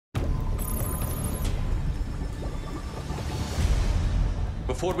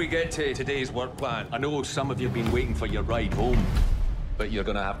Before we get to today's work plan, I know some of you have been waiting for your ride home, but you're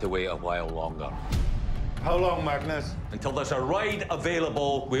gonna have to wait a while longer. How long, Magnus? Until there's a ride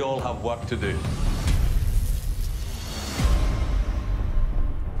available, we all have work to do.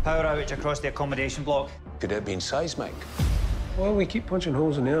 Power outage across the accommodation block. Could it have been seismic? Well, we keep punching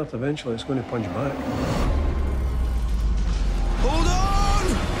holes in the earth. Eventually, it's going to punch back. Hold on!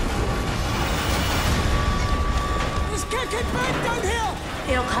 It's kicking back down here!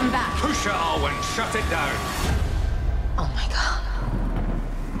 It'll come back. Push it, Alwyn. Shut it down. Oh, my God.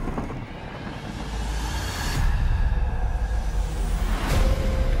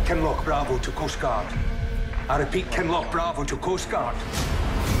 Kinloch Bravo to Coast Guard. I repeat, Kinloch Bravo to Coast Guard.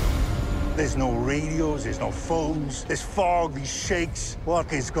 There's no radios, there's no phones, there's fog, these shakes.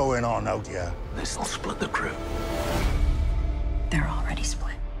 What is going on out here? This'll split the crew. They're already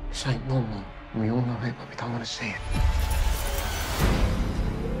split. This ain't normal. We all know it, but we don't want to see it.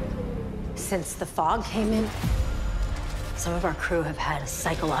 Since the fog came in, some of our crew have had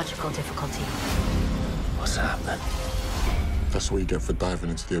psychological difficulty. What's happening? That's what you get for diving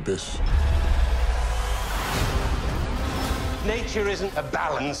into the abyss. Nature isn't a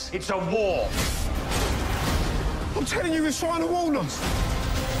balance, it's a war. I'm telling you, he's trying to warn us.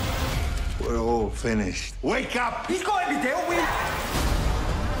 We're all finished. Wake up! He's got to be dealt with.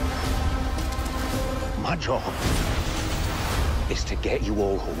 My job is to get you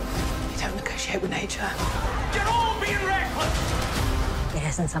all home. You don't negotiate with nature. You're all being reckless! It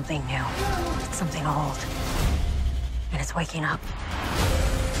isn't something new. It's something old. And it's waking up.